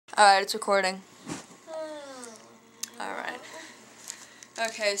Alright, it's recording. Alright.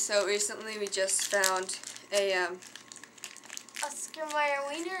 Okay, so recently we just found a, Oscar Mayer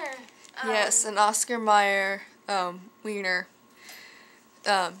wiener. yes, an Oscar Mayer, wiener,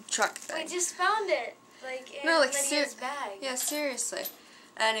 truck thing. We just found it, like, in Lydia's bag. Yeah, seriously.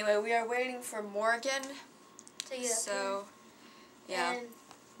 Anyway, we are waiting for Morgan. To get So, yeah, and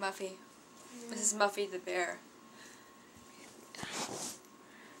Muffy. This is Muffy the bear.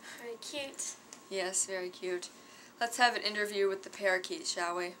 very cute. Yes, very cute. Let's have an interview with the parakeet,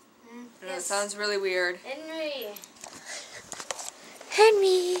 shall we? I know it Yes. sounds really weird. Henry.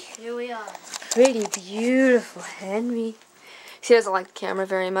 Henry! Here we are. Pretty beautiful Henry. She doesn't like the camera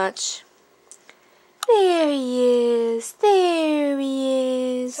very much. There he is. There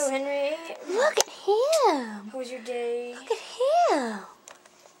he is. So Henry, Look at him. how was your day? Look at him.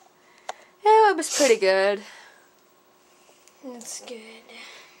 Oh, it was pretty good. That's good.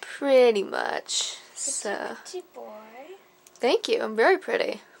 Pretty much. So, Pretty boy. thank you. I'm very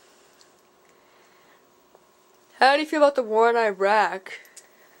pretty. How do you feel about the war in Iraq?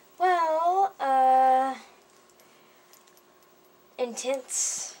 Well,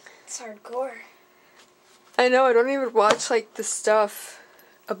 intense. It's hardcore. I know, I don't even watch, like, the stuff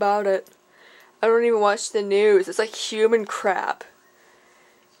about it. I don't even watch the news. It's like human crap.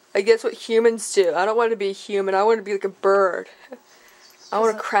 Like, that's what humans do. I don't want to be a human. I want to be like a bird. I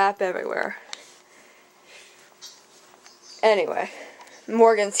want to crap everywhere. Anyway,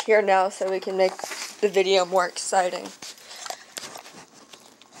 Morgan's here now so we can make the video more exciting.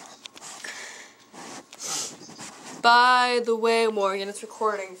 By the way, Morgan, it's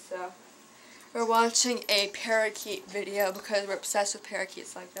recording, so we're watching a parakeet video because we're obsessed with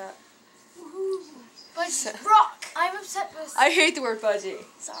parakeets like that. But rock! I'm upset with... I hate the word budgie.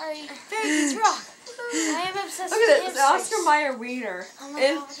 Sorry. Parakeets rock! I am obsessed Look with at this, the hamsters. Oscar Mayer wiener Oh my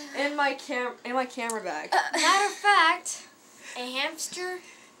God. in my camera bag. Matter of fact, a hamster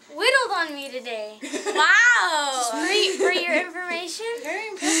whittled on me today. Wow! For your information, Very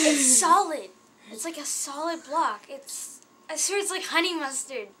impressive. it's solid. It's like a solid block. I swear it's like honey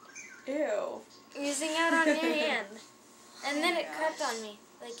mustard Ew. oozing out on your hand. And then it crept on me.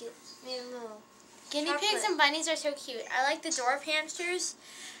 Like it made a little... Guinea pigs chocolate. and bunnies are so cute. I like the dwarf hamsters.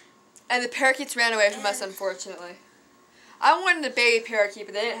 And the parakeets ran away from us, unfortunately. I wanted a baby parakeet,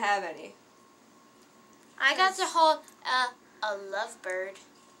 but they didn't have any. I got to hold a lovebird.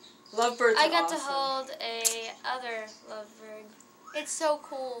 Lovebirds I are got awesome. to hold a other lovebird. It's so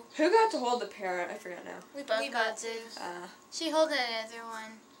cool. Who got to hold the parent? I forget now. We both We got both to. did. She held the other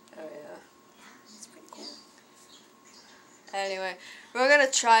one. Oh yeah. It's pretty cool. Anyway, we're gonna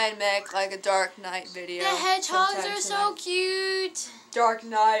try and make like a Dark Knight video. The hedgehogs sometime are so tonight. cute. Dark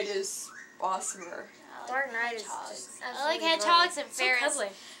Knight is awesomer. Dark Knight is hedgehogs. just I like absolutely hedgehogs and so ferrets. cuddly.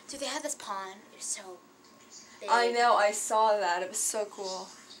 Dude, they have this pond. It's so big. I know, I saw that. It was so cool.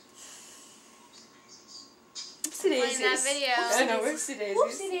 Whoopsie Playing daisies. that video. I know, whoopsie daisies.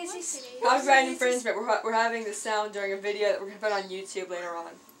 Whoopsie daisies. Copyright infringement. We're having the sound during a video that we're going to put on YouTube later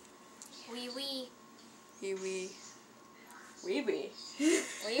on. Wee wee. Wee wee. Wee wee.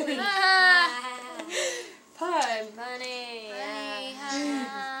 Wee wee. Pun. Bunny. Bunny. Yeah.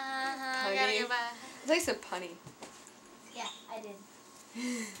 I gotta go back. It's like some punny. Yeah, I did.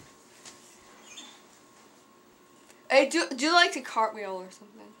 Hey, do you like to cartwheel or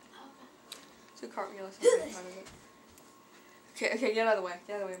something? Do a cartwheel or something in front of it. Okay, get out of the way.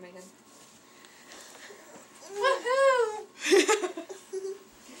 Get out of the way, Megan. Woohoo!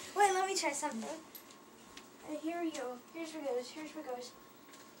 Wait, let me try something. Here we go. Here's where goes. Here's where goes.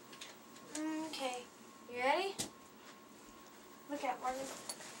 Okay. You ready? Look at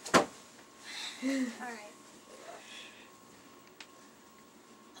Morgan. Alright.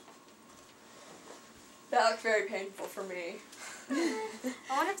 That looked very painful for me.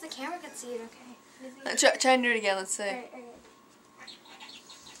 I wonder if the camera can see it okay. Try and do it again, let's see. Alright.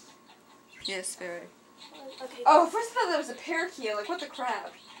 Yes, very. Okay. Oh, first I thought that was a parakeet. Like, what the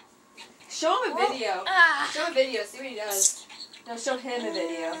crap? Show him a video. Show him a video. See what he does. No, show him a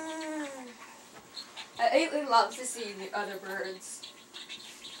video. Aitlin loves to see the other birds.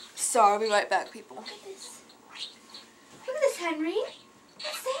 So I'll be right back, people. Look at this. Look at this, Henry.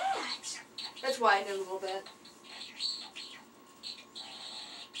 What's that? Let's widen it a little bit.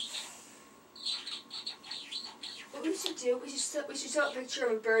 What we should do, we should show a picture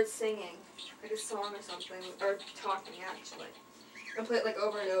of a bird singing, like a song or something, or talking actually, and play it like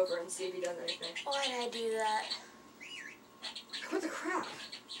over and over and see if he does anything. Why did I do that? What the crap?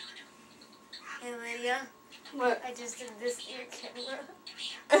 Hey, Lydia. What? I just did this to your camera.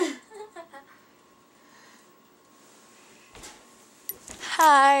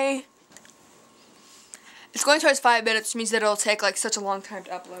 Hi. It's going towards 5 minutes, which means that it'll take like such a long time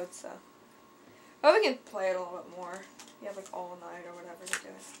to upload, so. But we can play it a little bit more. You have like all night or whatever to do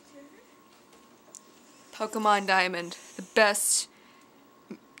it. Pokemon Diamond, the best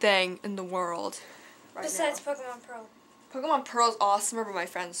thing in the world right Besides now. Pokemon Pearl. Pokemon Pearl's awesome, but my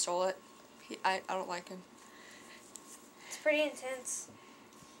friend stole it. I don't like him. It's pretty intense.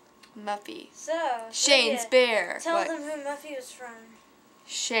 Muffy. So, Shane's Lydia, bear. tell What? them who Muffy was from.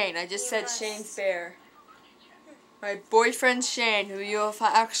 Shane. I just You said must. Shane's bear. My boyfriend Shane, who you'll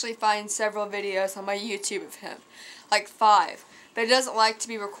actually find several videos on my YouTube of him. Like 5. But he doesn't like to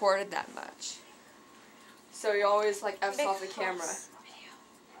be recorded that much. So he always like F's off the camera.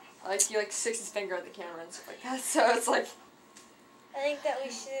 Like he like sticks his finger at the camera and stuff like that. So it's like... I think that we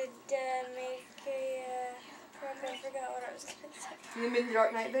should make a... I forgot what I was going to say. You mean the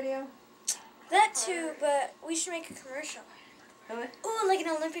Dark Knight video? That too, but we should make a commercial. Really? Ooh, like an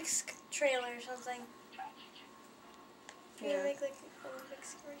Olympics trailer or something. Can you Yeah. make like an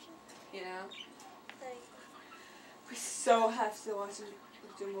Olympics commercial? You know? Like, We so have to watch and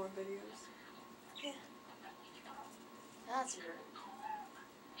do more videos. yeah. That's rude.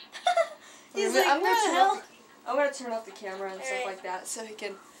 He's I'm like, gonna what the turn hell? off- I'm gonna turn off the camera and stuff Alright. like that so he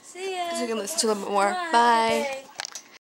can See ya. listen to a little bit more. Bye. Bye. Good day.